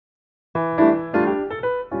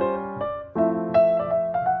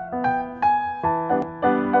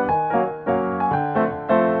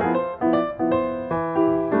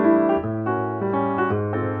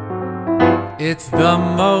It's the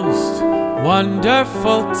most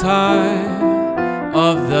wonderful time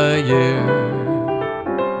of the year,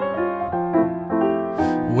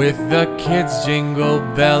 with the kids jingle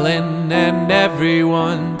belling and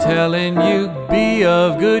everyone telling you be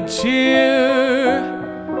of good cheer.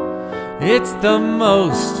 It's the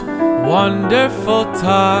most wonderful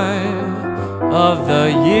time of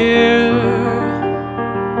the year.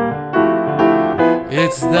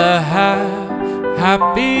 It's the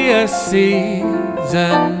happiest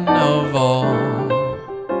season of all,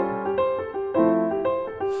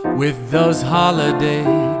 with those holiday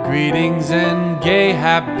greetings and gay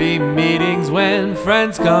happy meetings when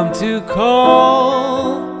friends come to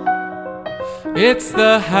call. It's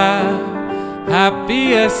the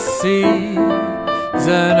happiest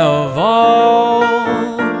season of all.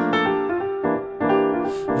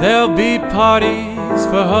 There'll be parties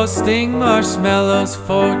for hosting, marshmallows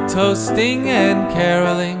for toasting, and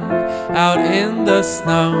caroling out in the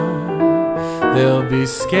snow. There'll be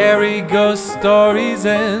scary ghost stories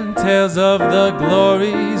and tales of the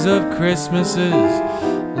glories of Christmases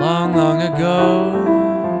long, long ago.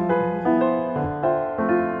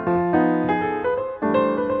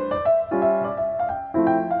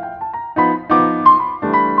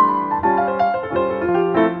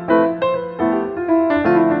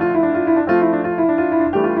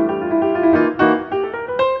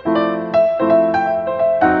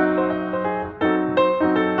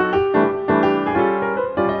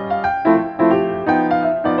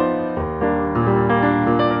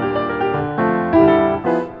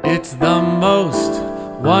 It's the most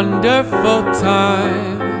wonderful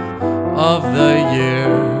time of the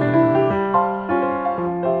year.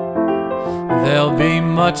 There'll be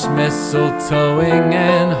much mistletoeing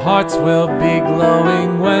and hearts will be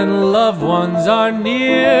glowing when loved ones are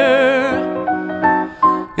near.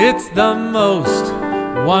 It's the most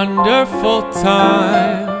wonderful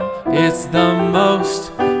time. It's the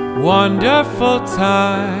most wonderful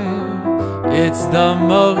time. It's the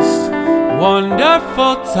most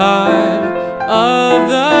wonderful time of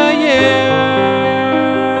the year.